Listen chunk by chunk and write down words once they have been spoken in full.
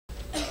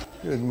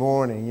Good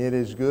morning. It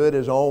is good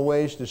as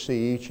always to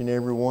see each and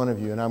every one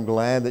of you, and I'm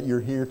glad that you're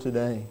here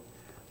today.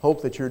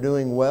 Hope that you're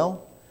doing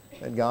well,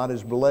 that God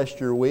has blessed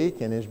your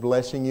week and is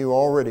blessing you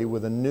already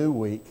with a new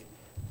week.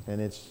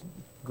 And it's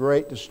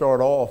great to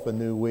start off a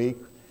new week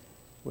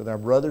with our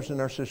brothers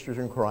and our sisters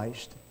in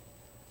Christ.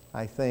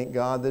 I thank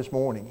God this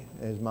morning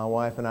as my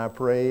wife and I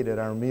prayed at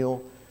our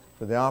meal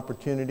for the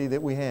opportunity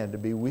that we had to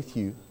be with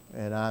you.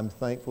 And I'm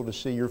thankful to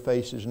see your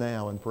faces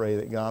now and pray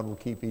that God will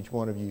keep each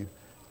one of you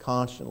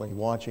constantly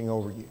watching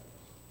over you.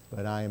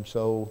 But I am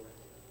so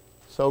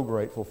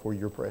grateful for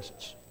your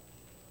presence.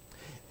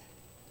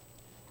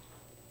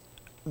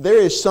 There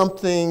is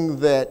something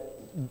that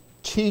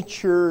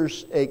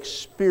teachers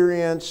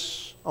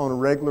experience on a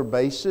regular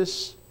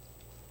basis.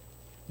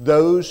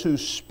 Those who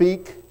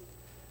speak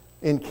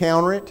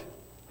encounter it.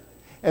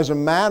 As a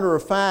matter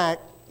of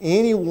fact,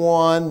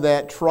 anyone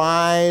that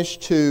tries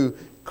to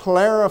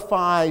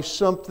clarify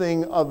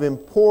something of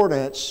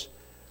importance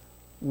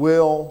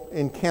will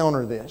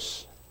encounter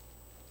this.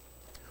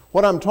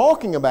 What I'm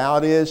talking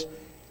about is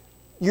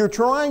you're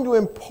trying to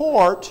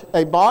impart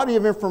a body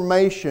of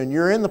information.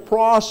 You're in the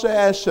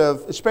process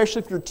of,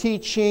 especially if you're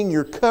teaching,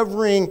 you're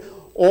covering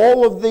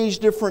all of these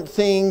different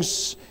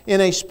things in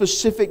a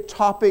specific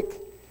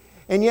topic.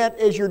 And yet,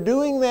 as you're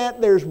doing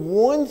that, there's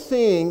one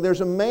thing,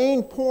 there's a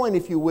main point,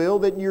 if you will,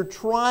 that you're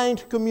trying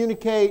to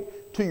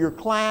communicate to your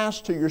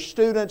class, to your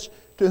students,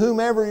 to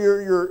whomever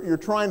you're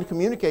trying to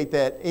communicate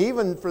that,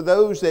 even for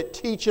those that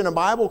teach in a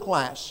Bible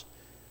class.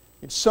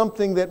 It's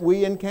something that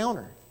we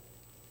encounter.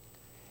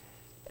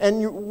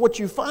 And what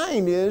you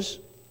find is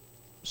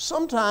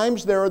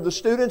sometimes there are the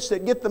students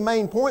that get the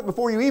main point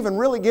before you even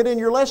really get in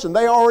your lesson.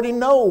 They already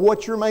know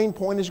what your main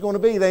point is going to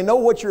be. They know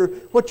what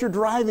you're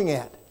driving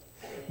at.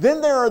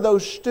 Then there are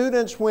those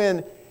students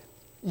when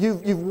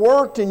you've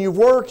worked and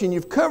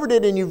you've covered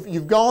it and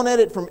you've gone at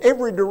it from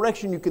every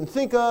direction you can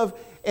think of,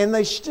 and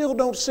they still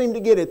don't seem to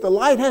get it. The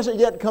light hasn't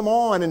yet come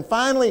on, and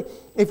finally,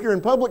 if you're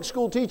in public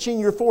school teaching,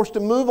 you're forced to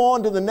move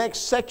on to the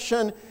next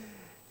section.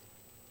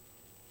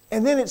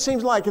 And then it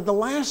seems like at the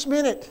last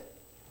minute,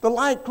 the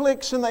light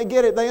clicks and they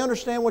get it. They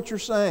understand what you're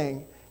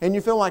saying. And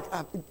you feel like,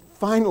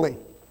 finally.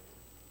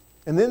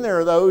 And then there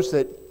are those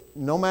that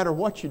no matter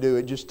what you do,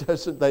 it just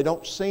doesn't, they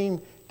don't seem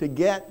to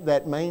get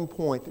that main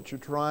point that you're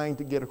trying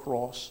to get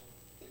across.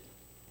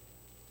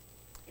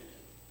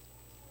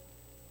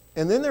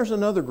 And then there's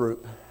another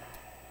group.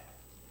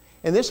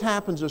 And this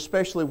happens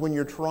especially when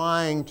you're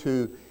trying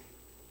to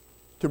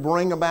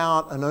bring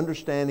about an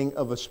understanding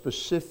of a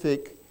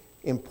specific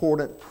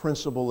important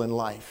principle in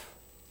life.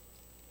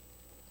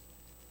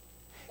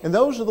 And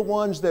those are the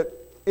ones that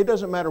it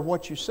doesn't matter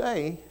what you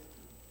say,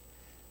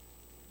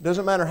 it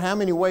doesn't matter how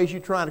many ways you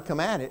try to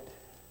come at it,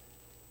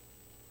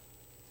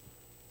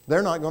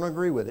 they're not going to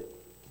agree with it.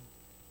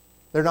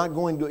 They're not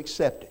going to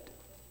accept it.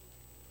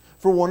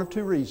 For one of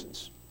two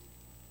reasons.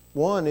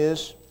 One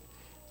is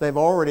they've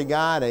already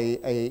got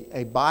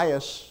a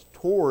bias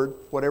toward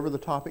whatever the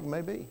topic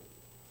may be.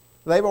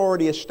 They've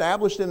already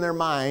established in their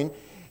mind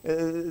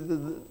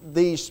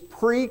these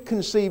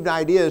preconceived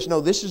ideas.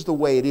 No, this is the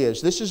way it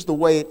is. This is the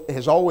way it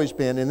has always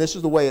been, and this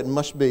is the way it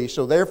must be.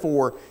 So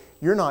therefore,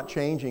 you're not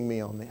changing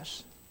me on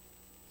this.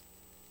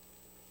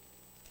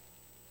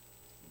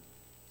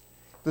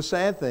 The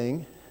sad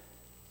thing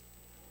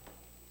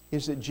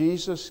is that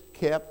Jesus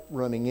kept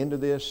running into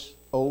this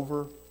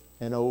over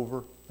and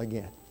over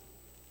again.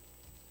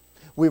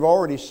 We've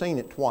already seen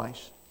it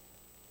twice.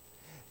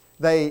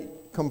 They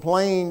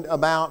complained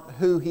about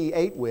who He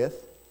ate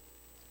with,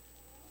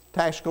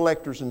 tax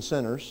collectors and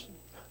sinners.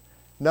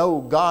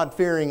 No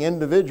God-fearing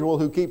individual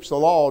who keeps the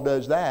law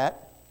does that.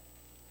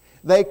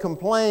 They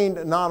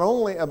complained not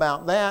only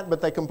about that, but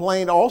they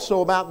complained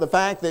also about the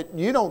fact that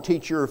you don't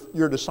teach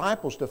your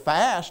disciples to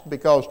fast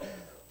because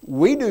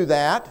we do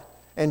that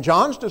and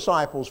John's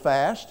disciples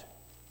fast.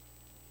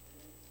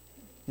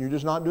 You're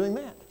just not doing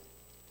that.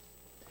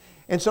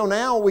 And so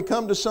now we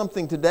come to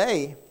something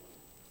today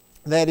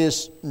that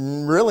is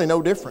really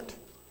no different.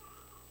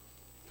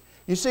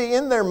 You see,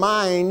 in their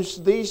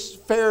minds, these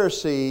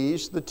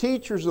Pharisees, the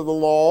teachers of the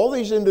law, all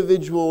these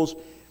individuals,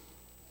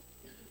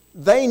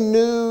 they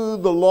knew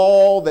the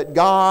law that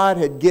God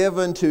had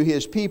given to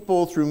His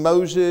people through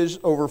Moses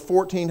over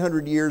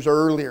 1,400 years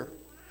earlier.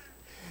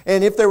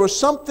 And if there was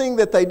something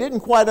that they didn't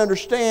quite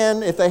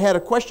understand, if they had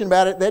a question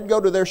about it, they'd go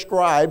to their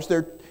scribes.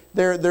 They're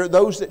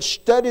those that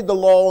studied the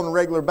law on a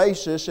regular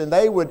basis, and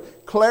they would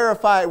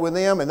clarify it with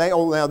them, and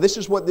now this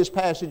is what this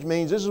passage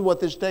means, this is what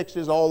this text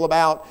is all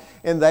about,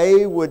 and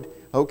they would,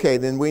 okay,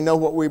 then we know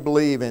what we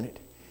believe in it.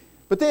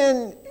 But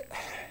then,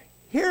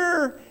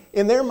 here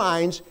in their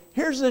minds,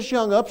 here's this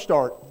young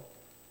upstart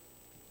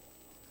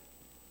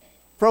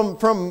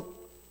from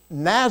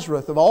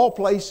Nazareth, of all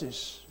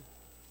places,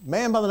 a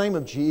man by the name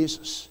of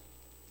Jesus.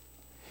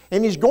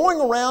 And he's going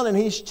around and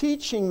he's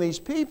teaching these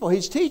people,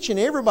 he's teaching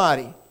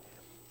everybody,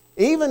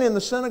 even in the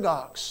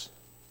synagogues.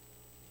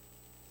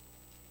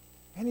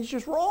 And he's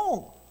just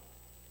wrong.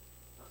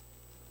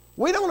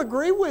 We don't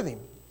agree with him.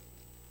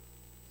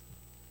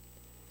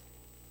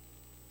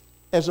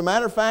 As a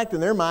matter of fact, in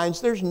their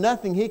minds, there's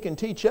nothing He can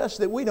teach us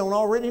that we don't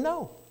already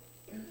know.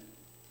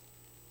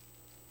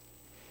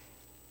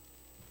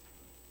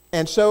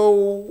 And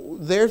so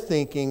their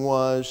thinking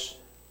was,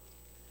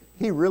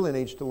 He really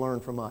needs to learn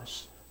from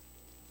us.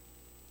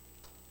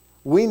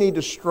 We need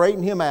to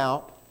straighten Him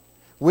out.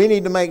 We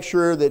need to make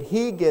sure that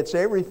He gets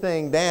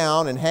everything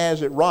down and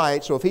has it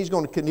right. So if He's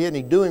going to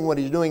continue doing what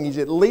He's doing, He's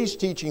at least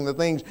teaching the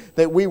things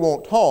that we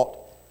want taught.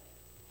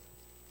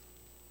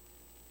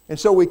 And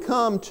so we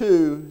come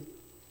to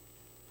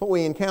what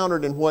we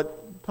encountered in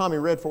what Tommy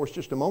read for us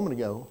just a moment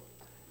ago,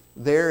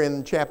 there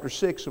in chapter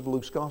 6 of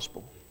Luke's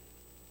Gospel.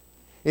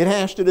 It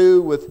has to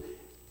do with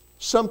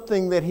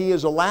something that He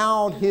has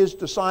allowed His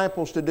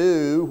disciples to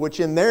do, which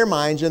in their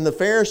minds, in the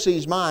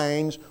Pharisees'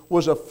 minds,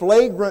 was a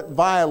flagrant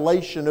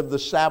violation of the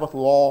Sabbath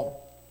law.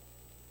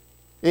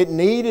 It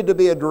needed to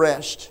be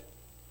addressed.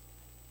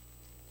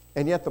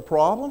 And yet the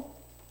problem?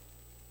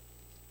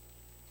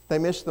 They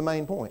missed the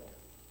main point.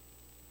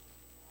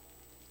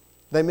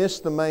 They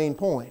missed the main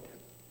point.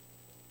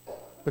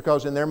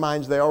 Because in their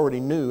minds they already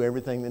knew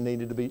everything that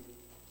needed to be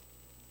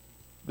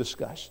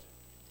discussed.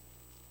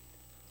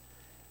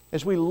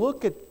 As we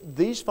look at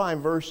these 5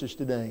 verses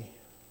today,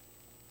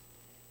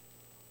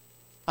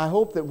 I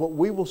hope that what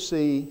we will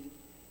see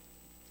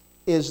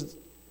is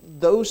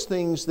those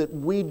things that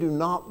we do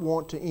not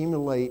want to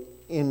emulate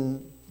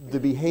in the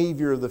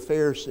behavior of the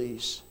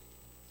Pharisees,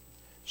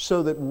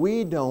 so that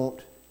we don't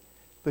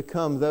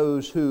become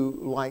those who,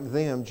 like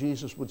them,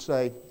 Jesus would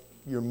say,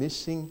 you're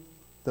missing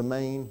the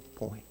main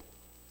point.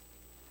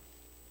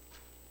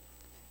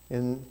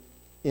 And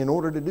in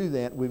order to do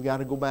that, we've got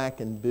to go back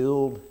and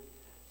build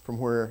from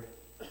where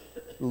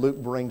Luke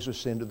brings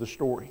us into the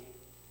story.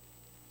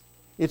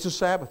 It's a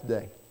Sabbath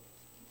day.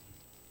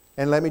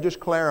 And let me just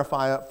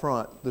clarify up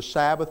front. The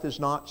Sabbath is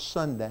not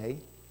Sunday.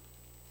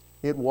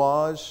 It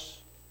was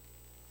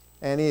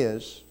and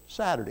is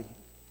Saturday.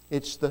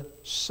 It's the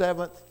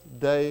 7th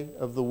day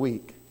of the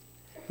week.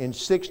 In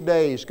 6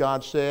 days,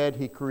 God said,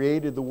 He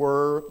created the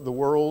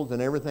world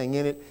and everything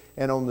in it.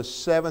 And on the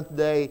 7th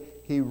day,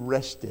 He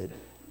rested.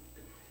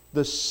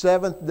 The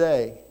 7th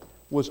day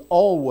was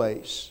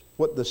always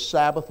what the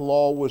Sabbath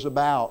law was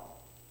about.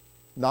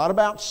 Not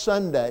about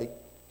Sunday,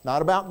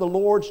 not about the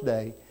Lord's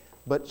Day,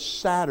 but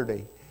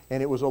Saturday.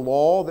 And it was a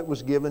law that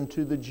was given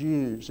to the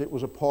Jews. It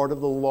was a part of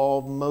the law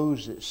of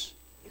Moses.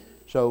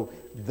 So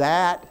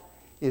that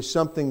is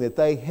something that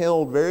they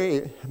held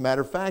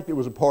matter of fact, it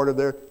was a part of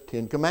their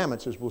 10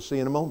 Commandments, as we'll see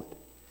in a moment.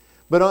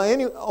 But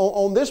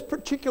on this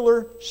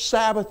particular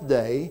Sabbath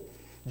day,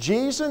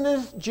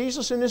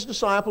 Jesus and His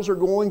disciples are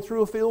going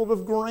through a field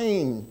of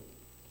grain.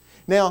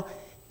 Now,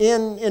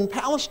 in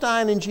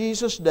Palestine in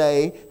Jesus'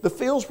 day, the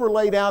fields were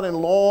laid out in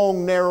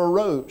long, narrow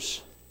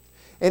rows.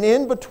 And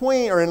in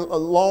between, or in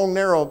long,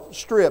 narrow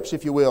strips,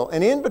 if you will.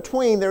 And in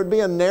between, there would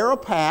be a narrow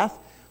path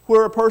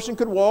where a person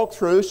could walk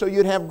through. So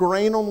you'd have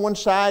grain on one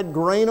side,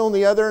 grain on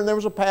the other, and there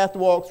was a path to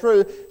walk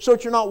through so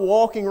that you're not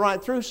walking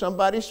right through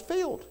somebody's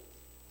field.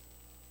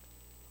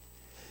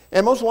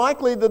 And most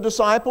likely the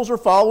disciples are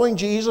following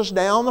Jesus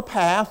down the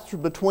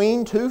path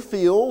between 2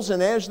 fields,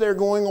 and as they're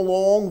going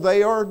along,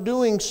 they are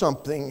doing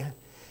something.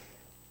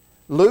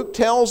 Luke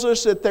tells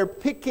us that they're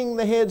picking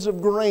the heads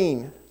of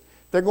grain.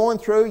 They're going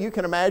through, you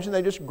can imagine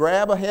they just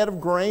grab a head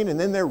of grain and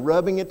then they're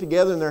rubbing it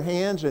together in their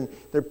hands and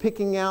they're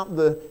picking out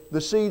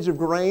the seeds of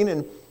grain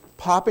and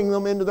popping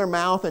them into their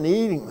mouth and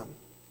eating them.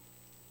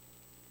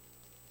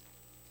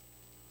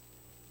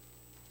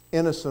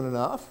 Innocent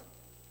enough,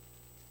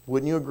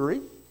 wouldn't you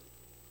agree?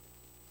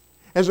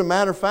 As a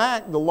matter of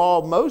fact, the law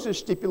of Moses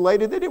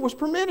stipulated that it was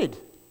permitted.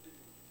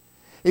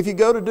 If you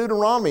go to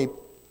Deuteronomy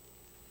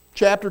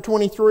chapter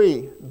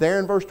 23, there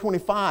in verse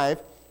 25,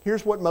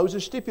 here's what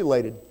Moses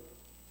stipulated.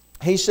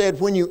 He said,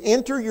 when you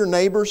enter your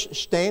neighbor's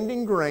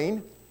standing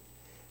grain,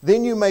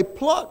 then you may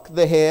pluck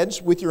the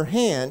heads with your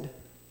hand,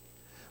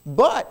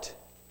 but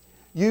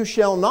you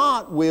shall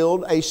not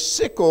wield a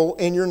sickle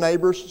in your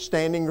neighbor's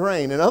standing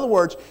grain. In other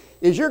words,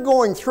 as you're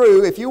going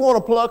through, if you want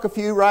to pluck a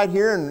few right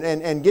here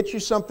and get you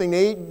something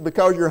to eat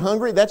because you're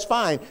hungry, that's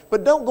fine.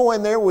 But don't go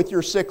in there with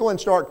your sickle and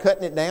start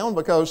cutting it down,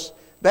 because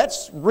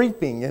that's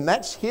reaping and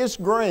that's His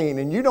grain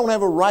and you don't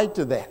have a right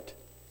to that.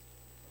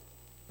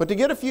 But to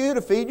get a few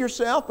to feed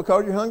yourself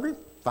because you're hungry,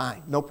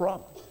 fine, no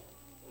problem.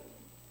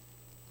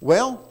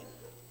 Well,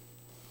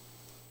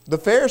 the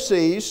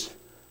Pharisees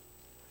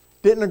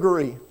didn't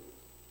agree.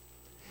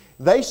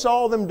 They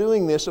saw them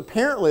doing this.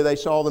 Apparently they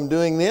saw them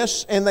doing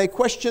this, and they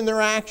questioned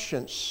their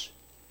actions.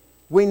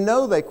 We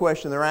know they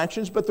questioned their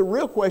actions, but the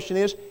real question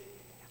is,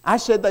 I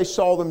said they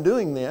saw them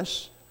doing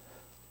this.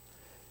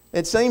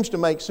 It seems to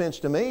make sense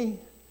to me,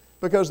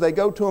 because they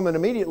go to them and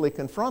immediately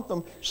confront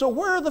them. So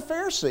where are the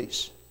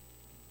Pharisees?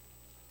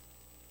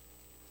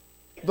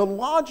 The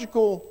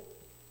logical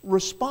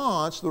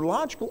response, the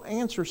logical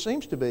answer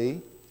seems to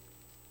be,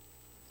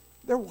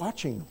 they're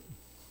watching them.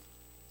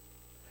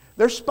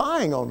 They're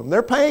spying on them.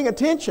 They're paying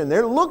attention.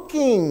 They're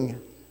looking,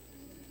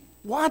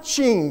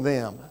 watching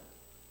them.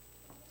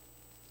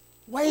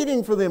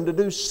 waiting for them to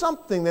do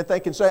something that they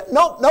can say,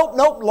 nope, nope,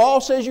 nope, law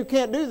says you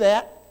can't do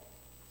that.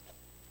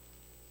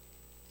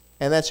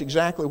 And that's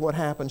exactly what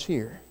happens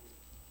here.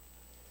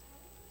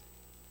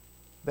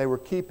 They were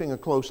keeping a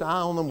close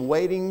eye on them,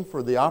 waiting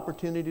for the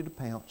opportunity to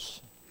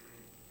pounce.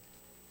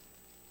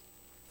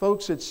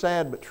 Folks, it's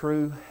sad but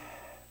true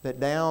that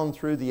down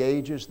through the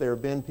ages there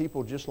have been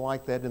people just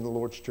like that in the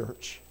Lord's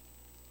church.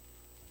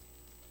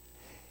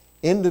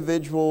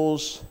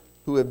 Individuals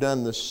who have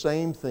done the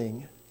same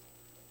thing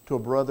to a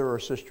brother or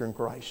sister in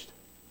Christ.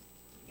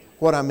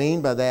 What I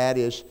mean by that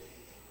is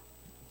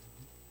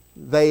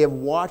they have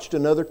watched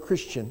another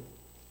Christian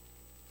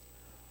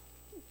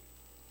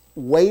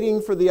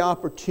waiting for the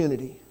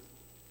opportunity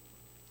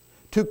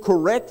to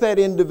correct that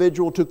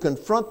individual, to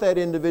confront that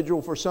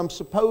individual for some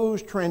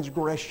supposed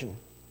transgression.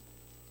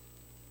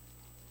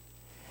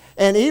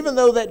 And even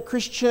though that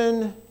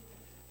Christian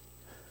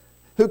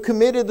who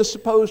committed the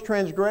supposed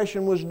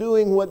transgression was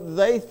doing what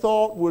they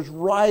thought was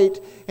right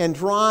and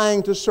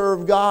trying to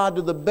serve God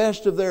to the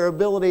best of their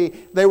ability,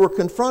 they were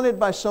confronted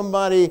by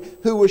somebody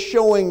who was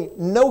showing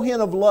no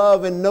hint of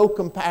love and no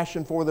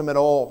compassion for them at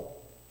all.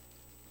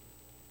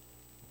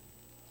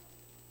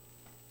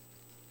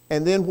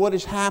 And then what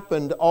has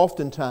happened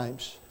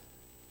oftentimes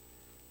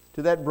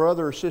to that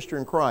brother or sister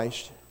in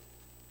Christ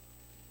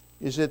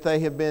is that they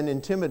have been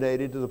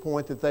intimidated to the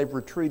point that they've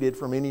retreated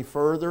from any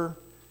further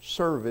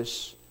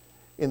service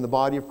in the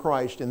body of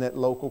Christ in that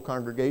local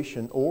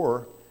congregation,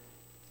 or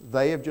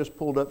they have just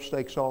pulled up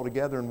stakes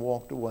altogether and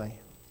walked away.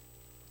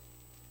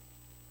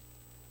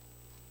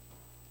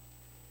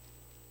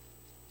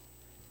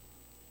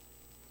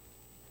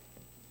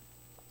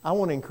 I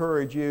want to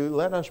encourage you,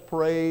 let us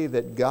pray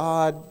that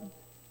God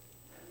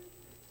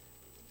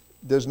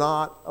does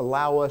not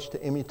allow us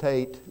to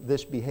imitate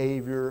this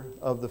behavior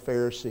of the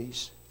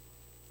Pharisees.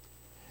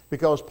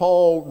 Because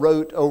Paul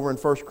wrote over in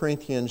 1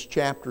 Corinthians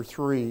chapter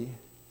 3,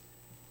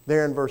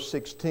 there in verse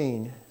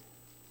 16,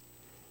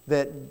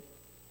 that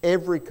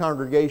every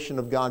congregation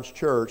of God's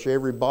church,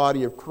 every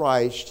body of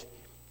Christ,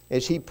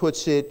 as he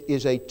puts it,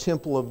 is a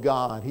temple of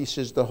God. He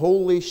says the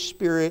Holy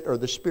Spirit, or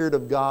the Spirit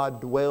of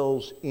God,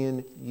 dwells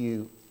in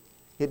you.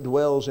 It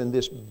dwells in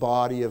this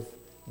body of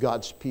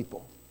God's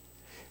people.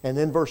 And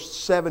then verse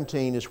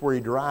 17 is where he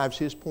drives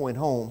his point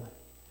home.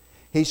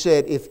 He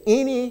said, if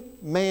any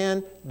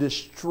man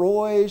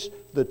destroys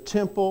the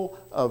temple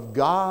of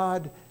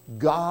God,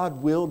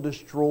 God will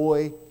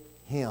destroy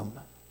him.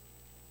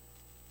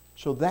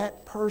 So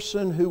that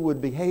person who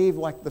would behave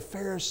like the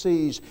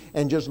Pharisees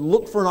and just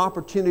look for an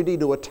opportunity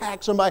to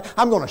attack somebody,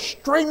 I'm going to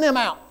straighten them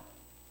out.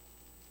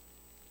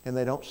 And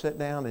they don't sit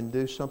down and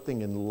do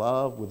something in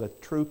love with a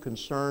true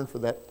concern for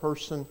that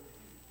person,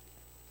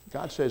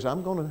 God says,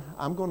 I'm going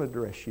to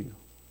address you.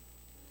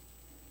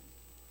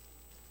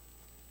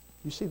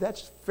 You see,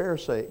 that's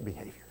Pharisaic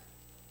behavior.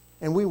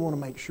 And we want to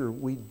make sure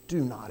we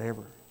do not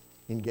ever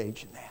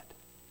engage in that.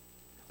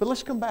 But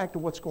let's come back to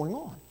what's going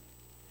on.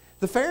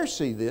 The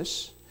Pharisees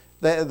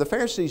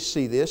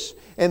see this,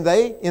 and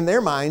they, in their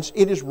minds,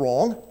 it is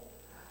wrong.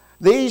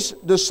 These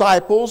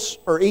disciples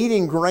are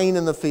eating grain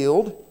in the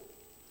field.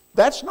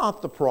 That's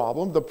not the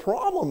problem. The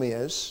problem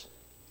is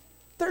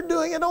they're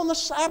doing it on the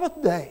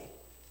Sabbath day.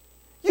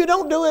 You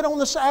don't do it on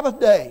the Sabbath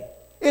day.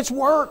 It's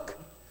work.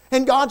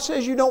 And God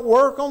says you don't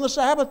work on the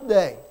Sabbath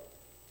day.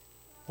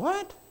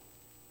 What?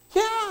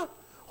 Yeah,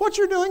 what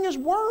you're doing is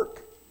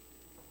work.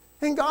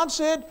 And God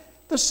said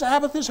the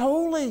Sabbath is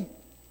holy.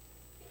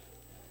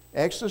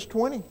 Exodus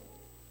 20,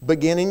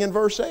 beginning in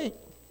verse 8.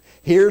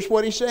 Here's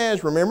what He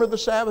says. Remember the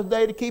Sabbath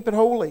day to keep it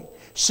holy.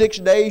 6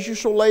 days you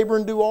shall labor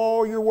and do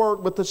all your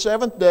work, but the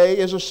seventh day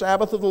is a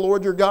Sabbath of the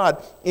Lord your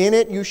God. In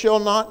it you shall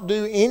not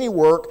do any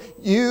work,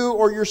 you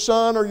or your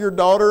son or your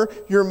daughter,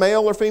 your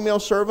male or female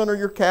servant or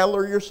your cattle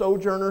or your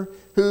sojourner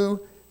who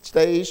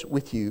stays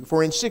with you.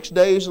 For in 6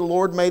 days the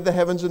Lord made the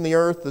heavens and the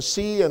earth, the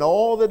sea and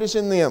all that is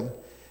in them,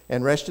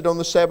 and rested on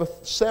the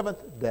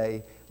seventh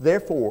day.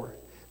 Therefore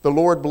the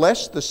Lord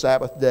blessed the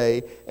Sabbath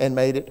day and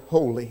made it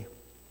holy.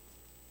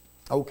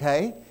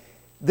 Okay,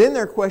 then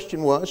their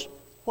question was,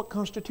 what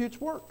constitutes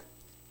work?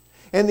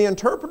 And the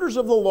interpreters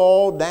of the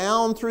law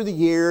down through the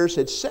years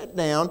had sat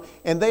down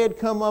and they had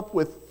come up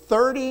with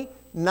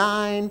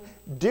 39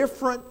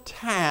 different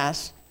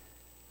tasks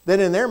that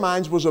in their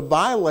minds was a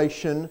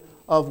violation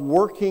of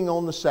working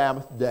on the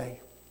Sabbath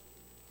day.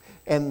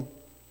 And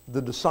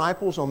the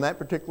disciples on that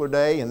particular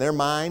day in their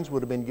minds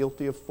would have been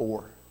guilty of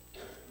 4.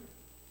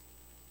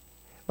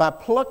 By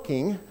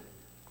plucking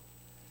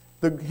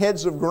the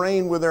heads of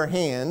grain with their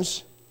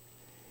hands,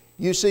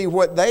 you see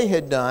what they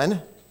had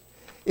done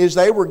is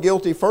they were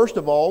guilty first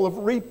of all of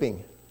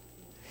reaping.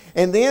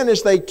 And then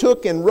as they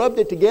took and rubbed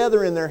it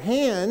together in their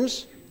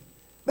hands,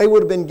 they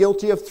would have been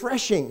guilty of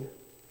threshing.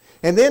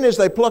 And then as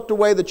they plucked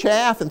away the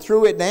chaff and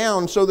threw it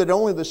down so that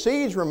only the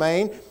seeds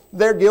remained,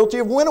 they're guilty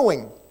of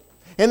winnowing.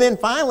 And then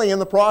finally in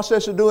the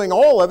process of doing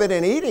all of it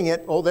and eating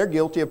it, they're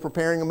guilty of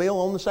preparing a meal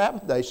on the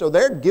Sabbath day. So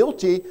they're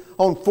guilty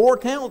on 4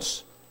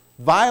 counts.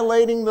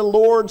 Violating the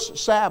Lord's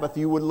Sabbath.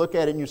 You would look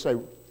at it and you say,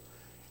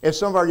 as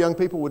some of our young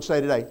people would say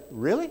today,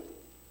 really?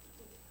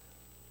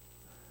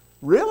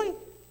 Really?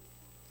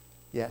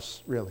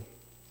 Yes, really.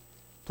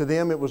 To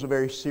them it was a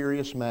very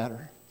serious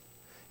matter.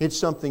 It's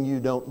something you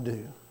don't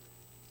do.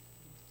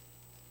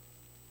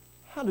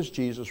 How does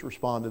Jesus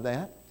respond to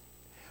that?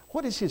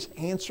 What is His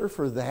answer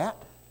for that?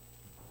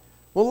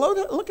 Well,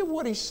 look at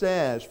what He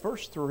says,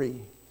 verse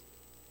 3.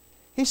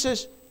 He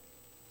says,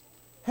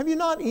 have you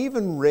not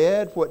even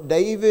read what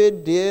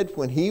David did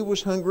when he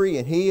was hungry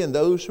and he and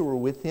those who were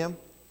with him?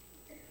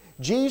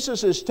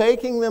 Jesus is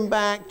taking them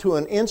back to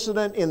an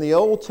incident in the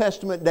Old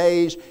Testament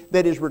days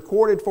that is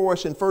recorded for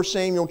us in 1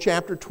 Samuel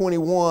chapter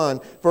 21,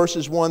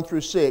 verses 1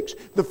 through 6.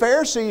 The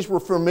Pharisees were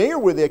familiar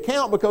with the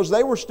account because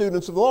they were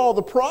students of the law.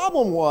 The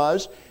problem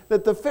was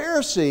that the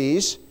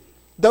Pharisees,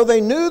 though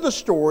they knew the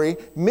story,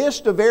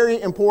 missed a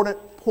very important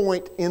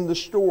point in the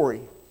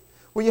story.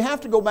 Well, you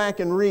have to go back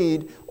and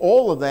read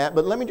all of that,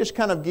 but let me just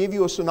kind of give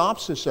you a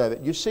synopsis of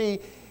it. You see,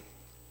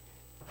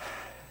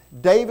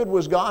 David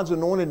was God's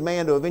anointed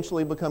man to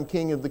eventually become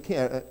king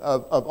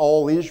of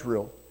all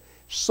Israel.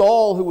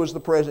 Saul, who was the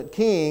present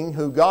king,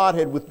 who God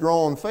had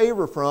withdrawn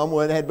favor from,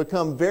 had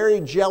become very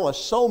jealous,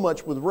 so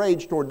much with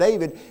rage toward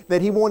David,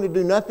 that he wanted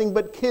to do nothing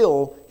but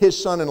kill his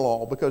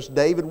son-in-law, because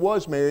David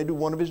was married to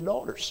one of his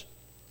daughters.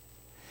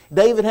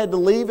 David had to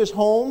leave his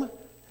home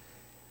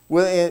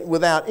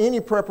without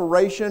any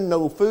preparation,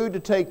 no food to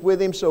take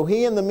with him, so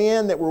he and the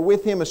men that were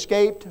with him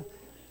escaped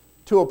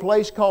to a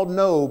place called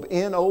Nob,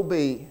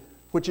 N-O-B,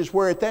 which is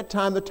where at that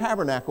time the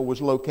tabernacle was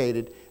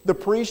located. The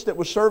priest that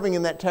was serving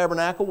in that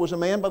tabernacle was a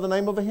man by the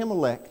name of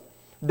Ahimelech.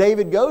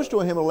 David goes to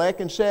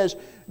Ahimelech and says,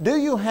 do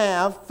you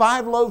have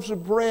 5 loaves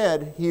of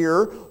bread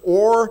here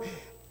or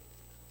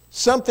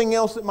something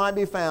else that might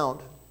be found?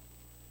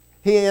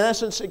 He in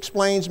essence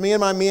explains, me and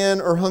my men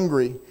are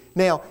hungry.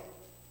 Now,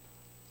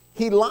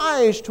 he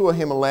lies to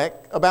Ahimelech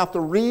about the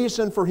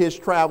reason for his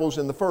travels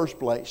in the first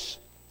place.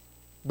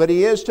 But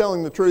he is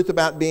telling the truth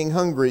about being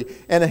hungry.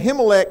 And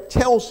Ahimelech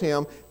tells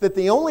him that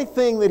the only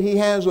thing that he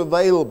has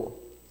available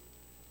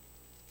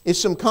is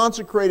some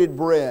consecrated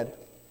bread.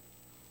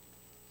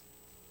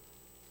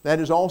 That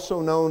is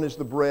also known as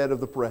the bread of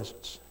the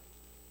presence.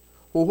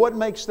 Well, what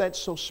makes that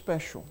so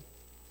special?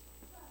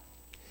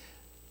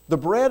 The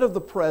bread of the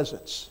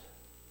presence,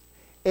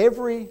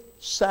 every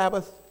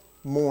Sabbath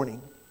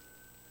morning,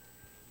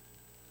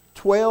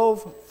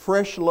 12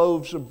 fresh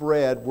loaves of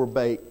bread were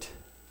baked.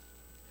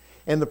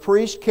 And the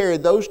priest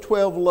carried those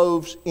 12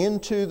 loaves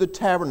into the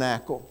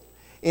tabernacle,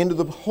 into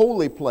the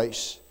holy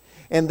place.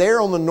 And there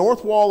on the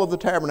north wall of the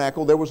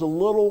tabernacle, there was a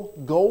little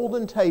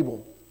golden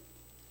table.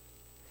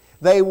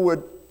 They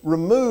would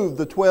remove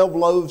the 12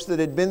 loaves that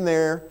had been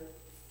there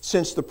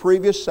since the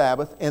previous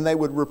Sabbath, and they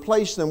would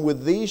replace them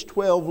with these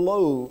 12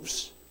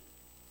 loaves.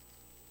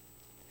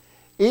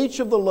 Each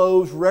of the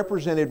loaves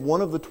represented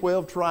one of the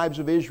 12 tribes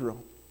of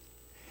Israel.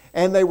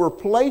 And they were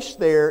placed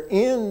there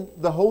in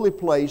the holy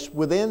place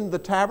within the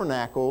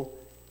tabernacle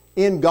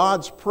in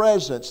God's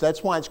presence.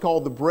 That's why it's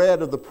called the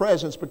bread of the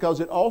presence,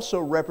 because it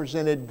also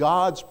represented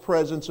God's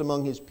presence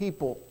among His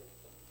people.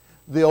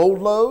 The old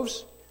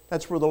loaves,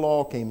 that's where the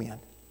law came in.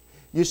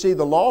 You see,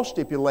 the law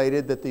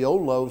stipulated that the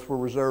old loaves were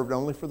reserved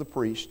only for the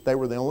priest. They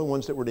were the only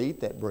ones that were to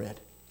eat that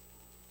bread.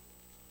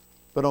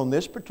 But on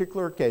this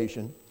particular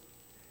occasion,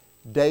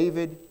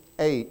 David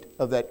ate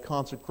of that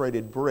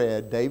consecrated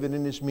bread, David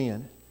and his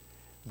men.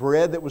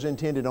 Bread that was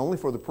intended only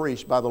for the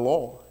priest by the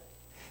law.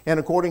 And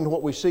according to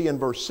what we see in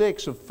verse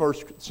 6 of 1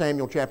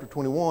 Samuel chapter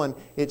 21,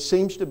 it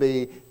seems to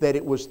be that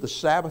it was the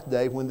Sabbath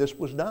day when this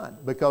was done,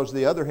 because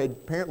the other had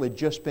apparently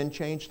just been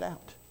changed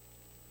out.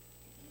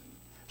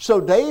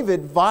 So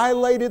David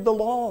violated the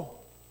law.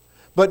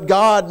 But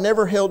God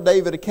never held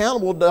David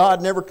accountable.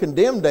 God never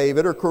condemned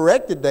David or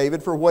corrected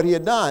David for what he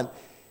had done.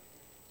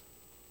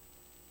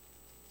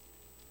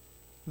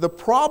 The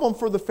problem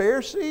for the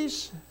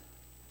Pharisees,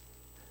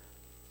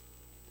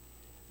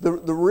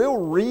 the real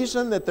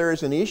reason that there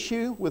is an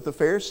issue with the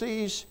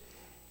Pharisees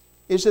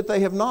is that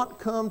they have not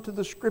come to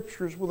the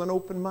Scriptures with an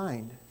open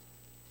mind.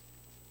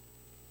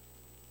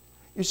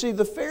 You see,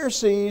 the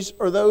Pharisees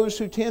are those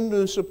who tend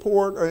to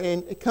support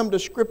and come to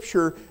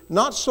Scripture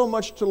not so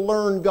much to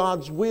learn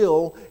God's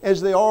will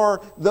as they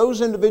are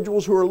those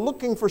individuals who are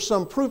looking for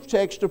some proof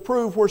text to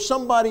prove where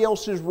somebody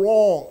else is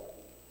wrong.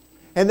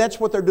 And that's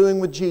what they're doing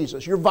with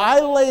Jesus. You're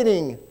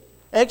violating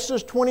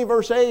Exodus 20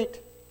 verse 8.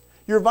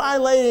 You're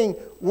violating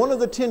one of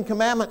the 10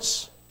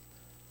 Commandments.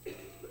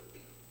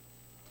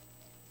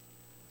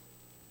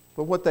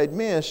 But what they'd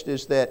missed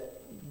is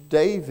that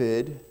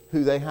David,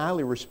 who they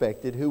highly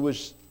respected, who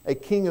was a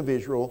king of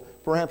Israel,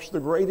 perhaps the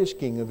greatest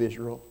king of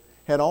Israel,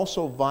 had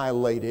also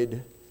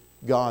violated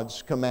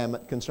God's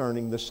commandment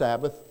concerning the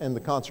Sabbath and the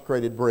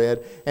consecrated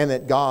bread, and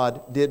that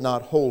God did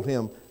not hold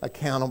him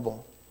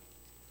accountable.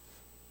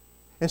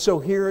 And so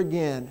here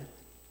again,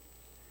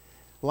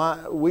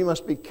 we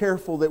must be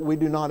careful that we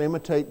do not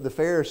imitate the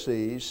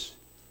Pharisees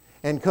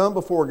and come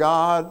before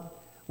God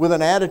with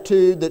an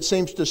attitude that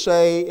seems to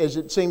say, as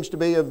it seems to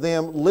be of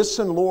them,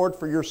 listen, Lord,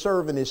 for your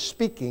servant is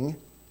speaking,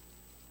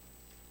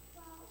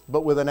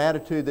 but with an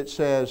attitude that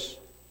says,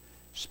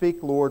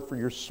 speak, Lord, for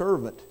your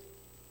servant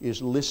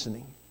is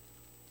listening.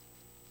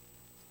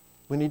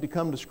 We need to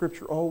come to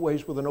Scripture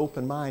always with an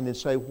open mind and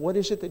say, what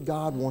is it that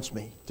God wants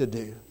me to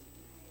do?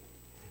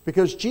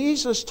 Because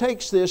Jesus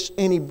takes this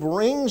and He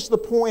brings the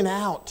point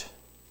out.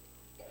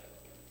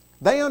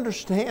 They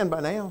understand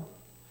by now.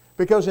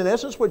 Because in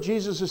essence what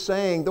Jesus is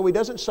saying, though He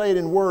doesn't say it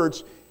in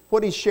words,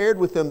 what He's shared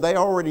with them, they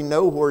already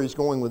know where He's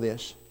going with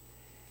this.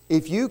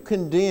 If you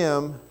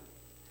condemn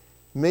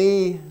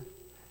me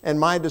and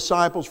my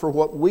disciples for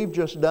what we've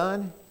just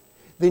done,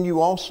 then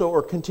you also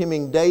are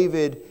condemning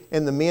David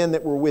and the men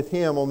that were with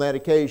him on that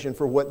occasion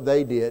for what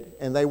they did.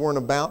 And they weren't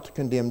about to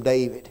condemn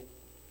David.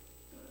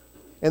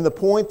 And the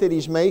point that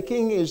He's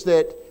making is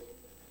that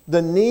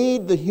the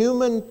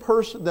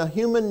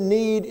human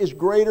need is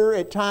greater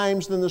at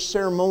times than the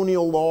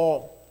ceremonial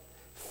law.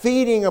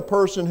 Feeding a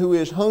person who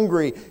is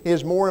hungry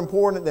is more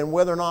important than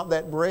whether or not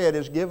that bread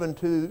is given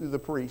to the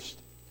priest.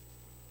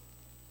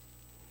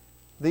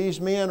 These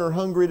men are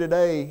hungry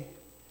today,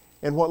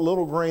 and what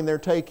little grain they're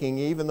taking,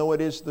 even though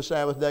it is the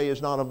Sabbath day,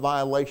 is not a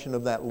violation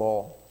of that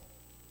law.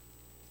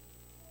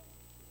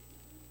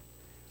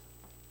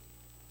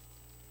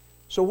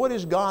 So what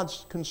is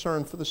God's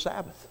concern for the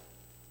Sabbath?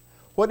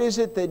 What is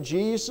it that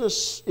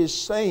Jesus is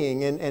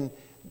saying? And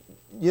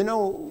you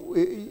know,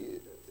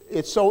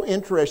 it's so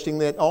interesting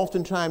that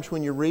oftentimes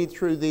when you read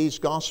through these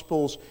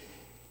Gospels,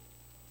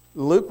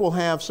 Luke will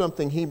have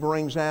something he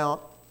brings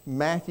out,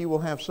 Matthew will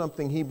have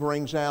something he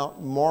brings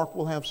out, Mark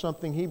will have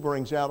something he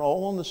brings out,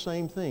 all on the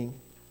same thing.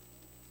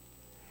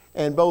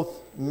 And both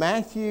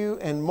Matthew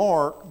and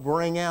Mark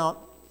bring out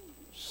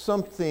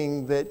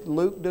something that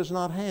Luke does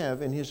not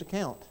have in his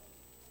account.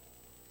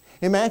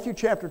 In Matthew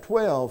chapter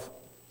 12,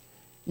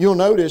 you'll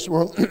notice,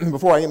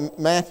 before I get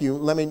Matthew,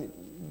 let me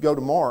go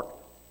to Mark.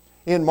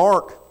 In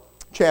Mark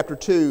chapter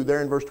 2,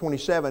 there in verse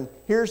 27,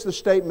 here's the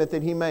statement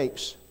that he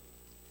makes.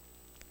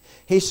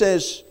 He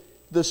says,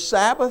 the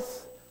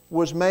Sabbath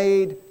was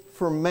made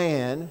for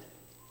man,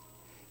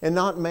 and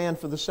not man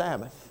for the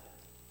Sabbath.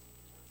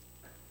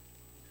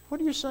 What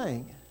are you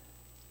saying?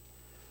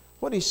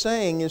 What he's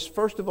saying is,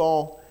 first of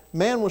all,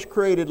 man was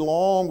created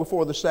long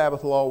before the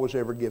Sabbath law was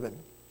ever given.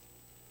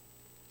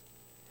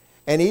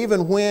 And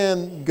even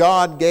when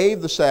God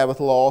gave the Sabbath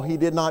law, He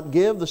did not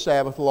give the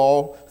Sabbath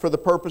law for the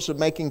purpose of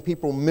making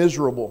people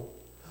miserable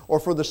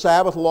or for the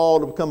Sabbath law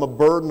to become a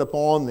burden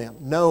upon them.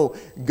 No,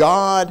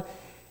 God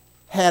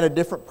had a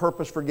different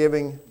purpose for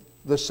giving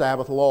the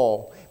Sabbath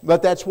law.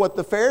 But that's what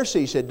the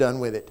Pharisees had done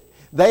with it.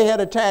 They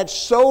had attached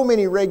so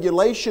many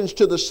regulations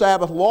to the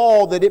Sabbath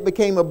law that it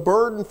became a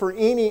burden for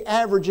any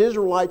average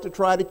Israelite to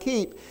try to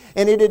keep.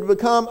 And it had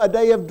become a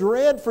day of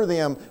dread for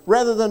them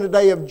rather than a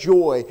day of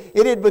joy.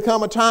 It had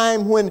become a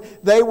time when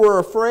they were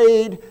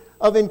afraid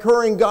of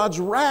incurring God's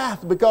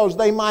wrath because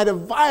they might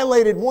have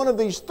violated one of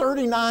these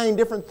 39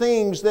 different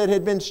things that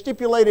had been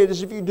stipulated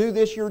as if you do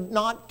this, you're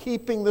not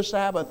keeping the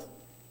Sabbath.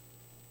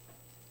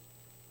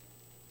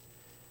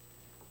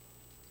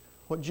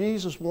 What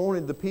Jesus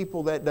wanted the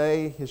people that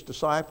day, His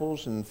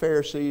disciples and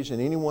Pharisees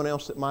and anyone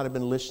else that might have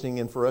been listening,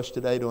 and for us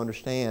today to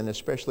understand,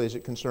 especially as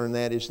it concerned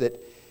that, is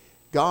that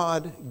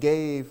God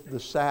gave the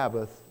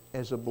Sabbath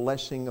as a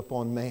blessing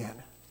upon man.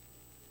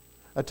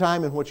 A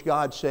time in which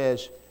God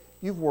says,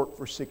 you've worked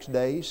for 6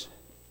 days,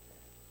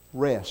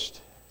 rest.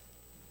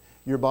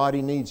 Your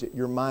body needs it,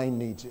 your mind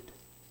needs it.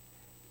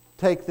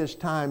 Take this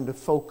time to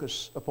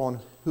focus upon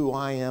who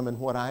I am and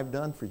what I've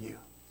done for you,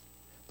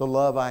 the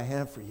love I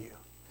have for you.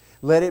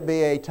 Let it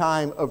be a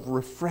time of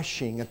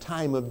refreshing, a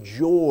time of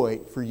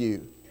joy for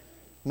you,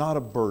 not a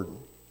burden.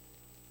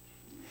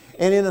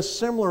 And in a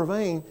similar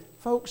vein,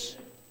 folks,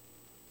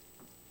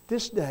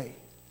 this day,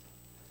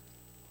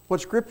 what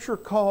Scripture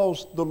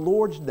calls the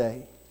Lord's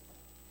Day,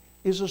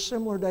 is a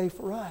similar day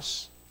for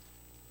us.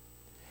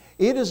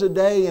 It is a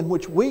day in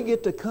which we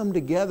get to come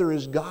together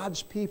as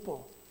God's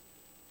people.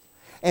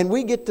 And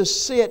we get to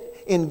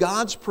sit in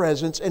God's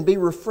presence and be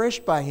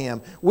refreshed by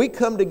Him. We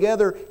come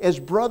together as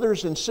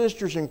brothers and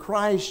sisters in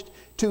Christ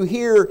to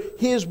hear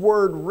His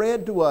Word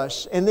read to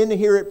us and then to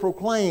hear it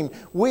proclaimed.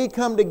 We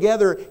come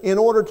together in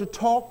order to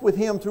talk with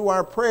Him through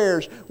our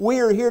prayers. We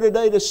are here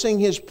today to sing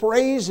His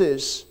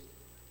praises.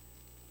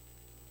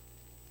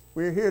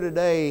 We are here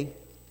today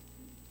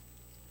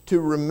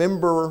to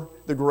remember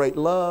the great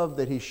love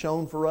that He's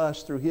shown for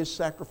us through His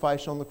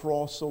sacrifice on the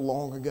cross so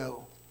long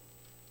ago,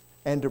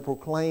 and to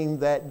proclaim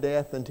that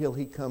death until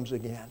He comes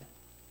again.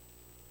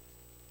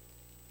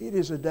 It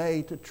is a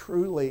day to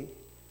truly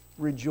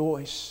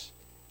rejoice,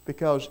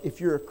 because if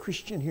you're a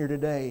Christian here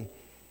today,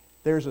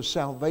 there's a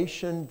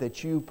salvation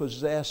that you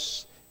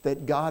possess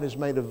that God has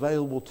made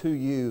available to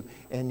you,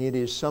 and it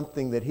is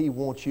something that He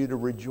wants you to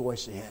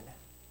rejoice in.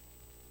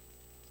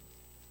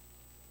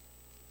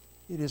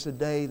 It is a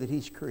day that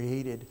He's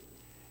created.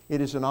 It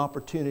is an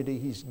opportunity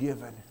He's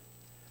given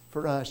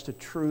for us to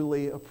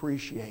truly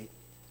appreciate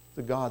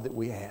the God that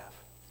we have.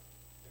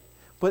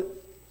 But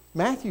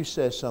Matthew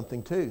says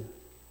something too.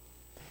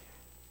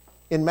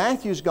 In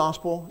Matthew's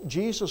Gospel,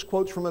 Jesus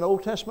quotes from an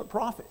Old Testament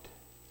prophet.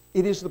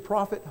 It is the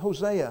prophet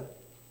Hosea,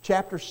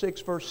 chapter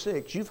 6, verse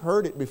 6. You've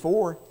heard it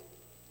before.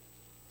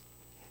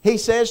 He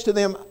says to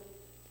them,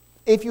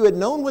 If you had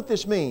known what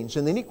this means,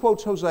 and then he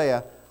quotes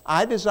Hosea,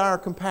 I desire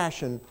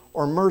compassion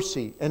or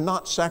mercy and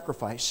not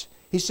sacrifice.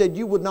 He said,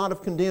 you would not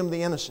have condemned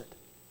the innocent.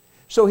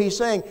 So he's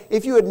saying,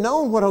 if you had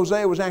known what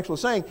Hosea was actually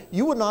saying,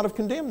 you would not have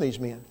condemned these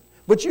men.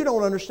 But you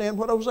don't understand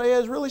what Hosea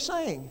is really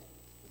saying.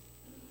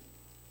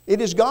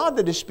 It is God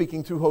that is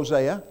speaking through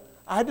Hosea.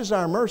 I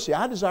desire mercy,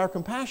 I desire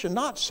compassion,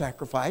 not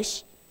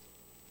sacrifice.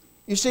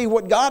 You see,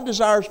 what God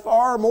desires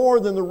far more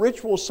than the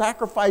ritual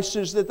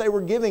sacrifices that they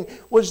were giving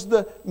was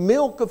the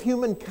milk of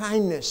human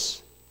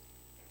kindness.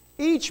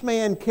 Each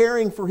man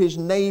caring for his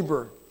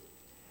neighbor.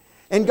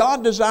 And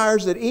God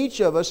desires that each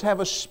of us have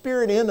a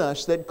spirit in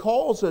us that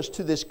calls us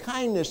to this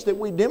kindness that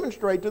we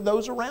demonstrate to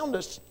those around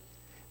us.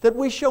 That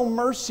we show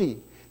mercy,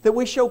 that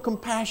we show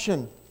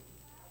compassion,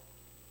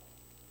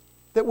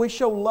 that we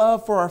show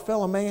love for our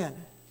fellow man.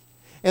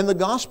 And the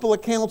gospel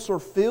accounts are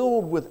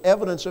filled with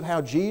evidence of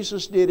how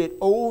Jesus did it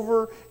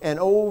over and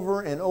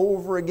over and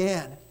over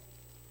again.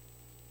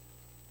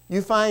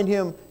 You find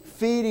Him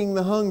feeding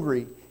the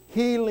hungry,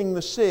 healing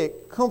the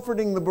sick,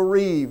 comforting the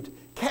bereaved,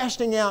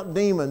 casting out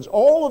demons,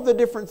 all of the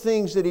different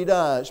things that He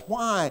does.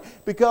 Why?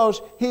 Because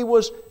He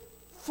was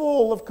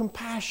full of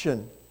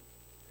compassion.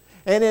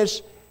 And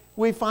as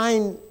we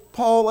find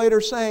Paul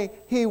later saying,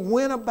 He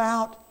went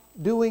about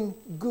doing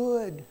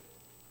good.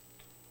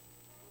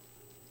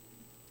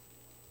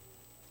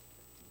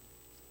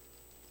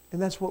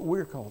 And that's what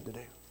we're called to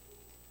do.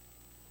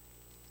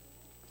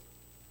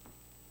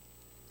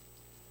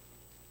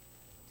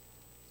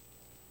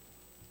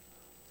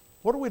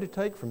 What are we to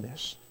take from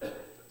this?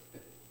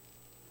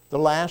 The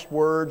last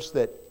words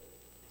that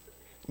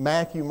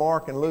Matthew,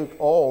 Mark, and Luke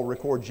all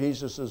record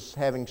Jesus as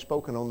having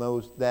spoken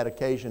on that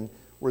occasion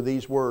were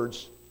these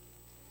words.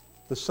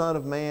 The Son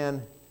of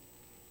Man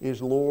is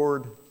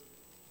Lord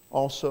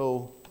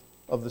also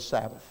of the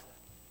Sabbath.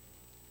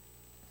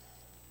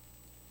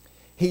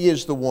 He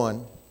is the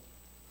one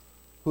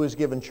who is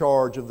given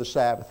charge of the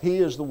Sabbath. He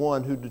is the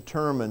one who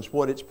determines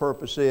what its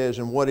purpose is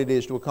and what it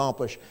is to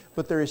accomplish.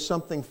 But there is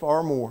something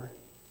far more.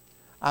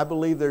 I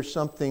believe there's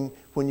something,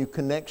 when you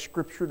connect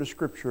Scripture to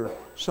Scripture,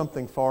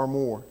 something far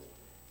more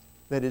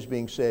that is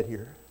being said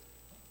here.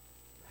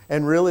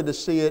 And really to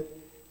see it,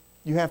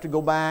 you have to go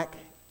back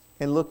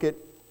and look at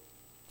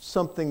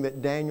something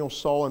that Daniel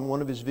saw in one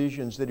of his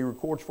visions that he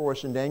records for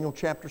us in Daniel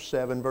chapter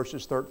 7,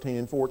 verses 13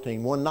 and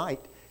 14. One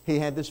night he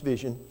had this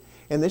vision,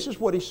 and this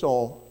is what he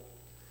saw.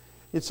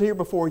 It's here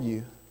before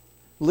you.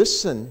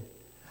 Listen,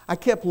 I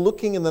kept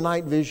looking in the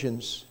night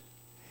visions,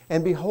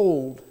 and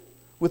behold,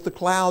 with the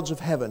clouds of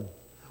heaven,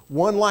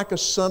 one like a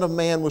son of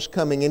man was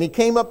coming. And he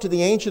came up to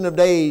the Ancient of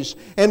Days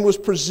and was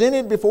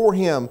presented before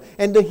him.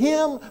 And to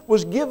him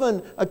was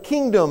given a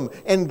kingdom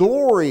and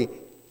glory,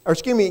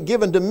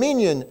 given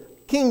dominion,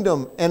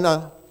 kingdom, and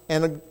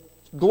a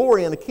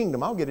glory and a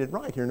kingdom. I'll get it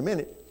right here in a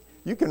minute.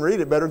 You can read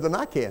it better than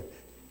I can.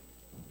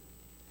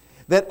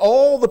 That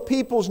all the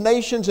peoples,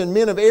 nations, and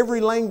men of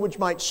every language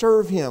might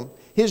serve Him.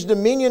 His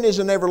dominion is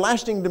an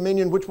everlasting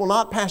dominion which will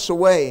not pass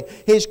away.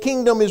 His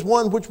kingdom is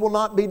one which will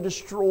not be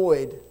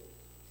destroyed.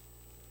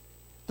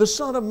 The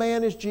Son of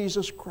Man is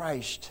Jesus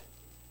Christ.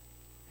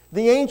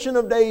 The Ancient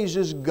of Days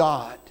is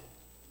God.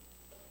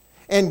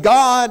 And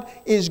God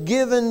is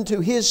given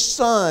to His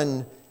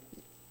Son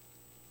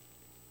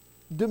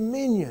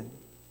dominion,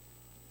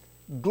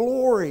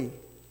 glory,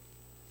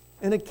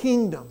 and a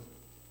kingdom.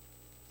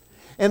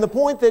 And the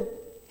point that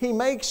he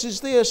makes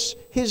is this: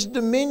 His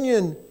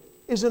dominion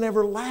is an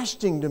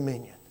everlasting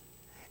dominion.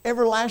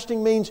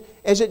 Everlasting means,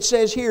 as it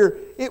says here,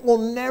 it will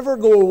never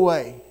go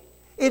away.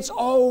 It's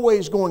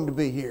always going to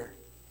be here.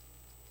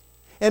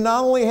 And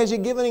not only has He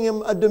given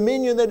him a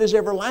dominion that is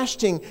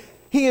everlasting,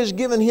 He has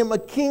given him a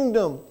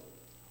kingdom,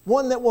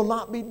 one that will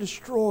not be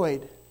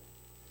destroyed.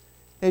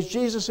 As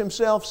Jesus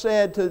Himself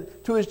said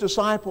to His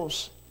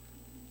disciples,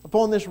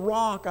 upon this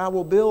rock I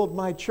will build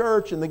my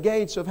church, and the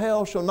gates of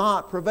hell shall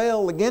not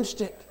prevail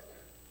against it.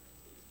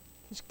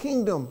 His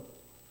kingdom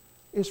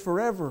is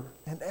forever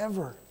and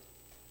ever.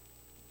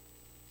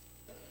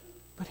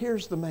 But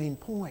here's the main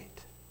point.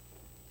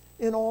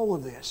 In all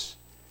of this,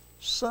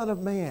 Son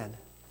of Man,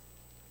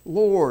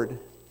 Lord,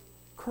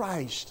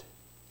 Christ,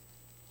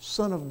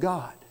 Son of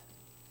God.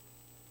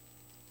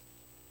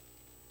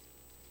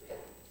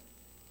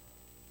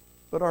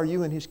 But are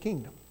you in His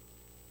kingdom?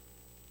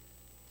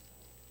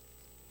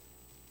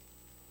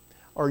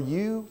 Are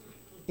you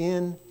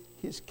in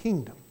His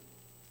kingdom?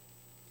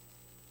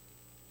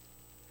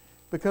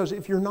 Because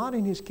if you're not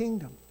in His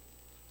kingdom,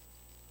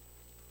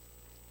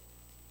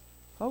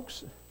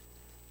 folks,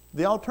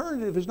 the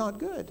alternative is not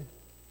good.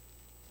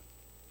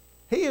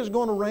 He is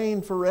going to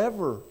reign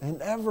forever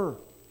and ever.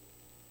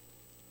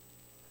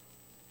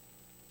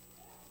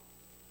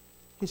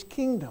 His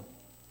kingdom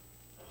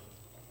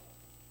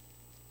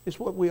is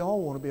what we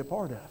all want to be a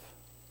part of.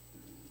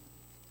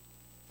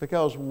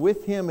 Because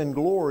with Him in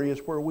glory is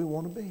where we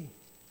want to be.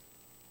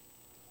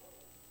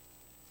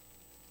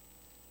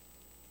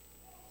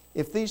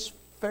 If these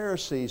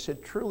Pharisees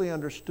had truly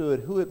understood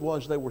who it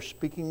was they were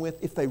speaking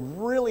with, if they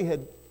really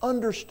had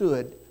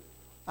understood,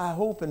 I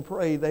hope and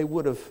pray they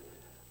would have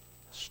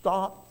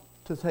stopped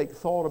to take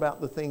thought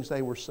about the things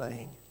they were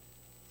saying.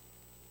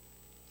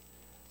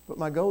 But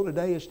my goal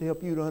today is to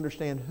help you to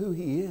understand who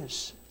He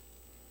is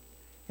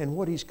and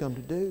what He's come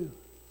to do.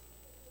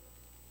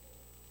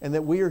 And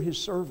that we are His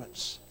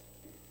servants.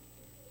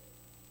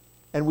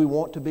 And we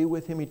want to be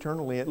with Him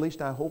eternally. At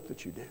least I hope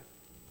that you do.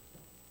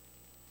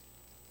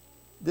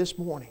 This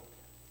morning,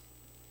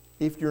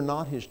 if you're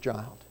not His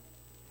child,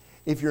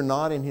 if you're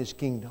not in His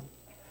kingdom,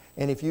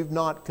 and if you've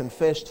not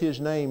confessed His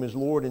name as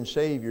Lord and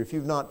Savior, if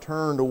you've not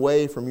turned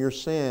away from your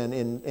sin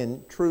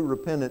in true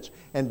repentance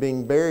and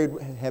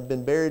have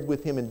been buried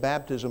with Him in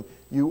baptism,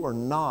 you are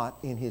not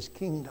in His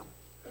kingdom.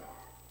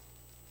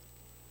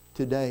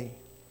 Today,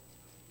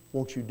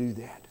 won't you do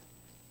that?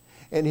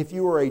 And if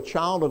you are a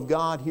child of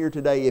God here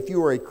today, if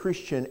you are a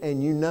Christian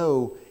and you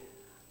know,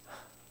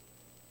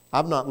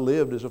 I've not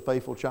lived as a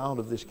faithful child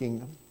of this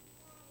kingdom.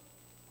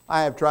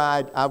 I have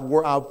tried,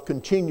 I've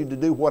continued to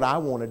do what I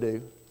want to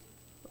do.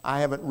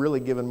 I haven't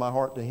really given my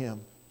heart to Him.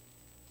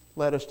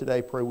 Let us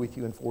today pray with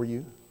you and for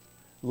you.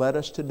 Let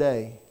us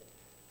today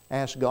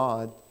ask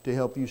God to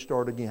help you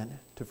start again,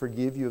 to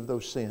forgive you of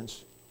those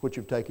sins which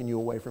have taken you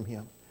away from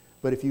Him.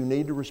 But if you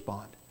need to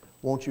respond,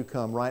 won't you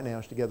come right now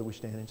as together we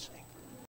stand and sing.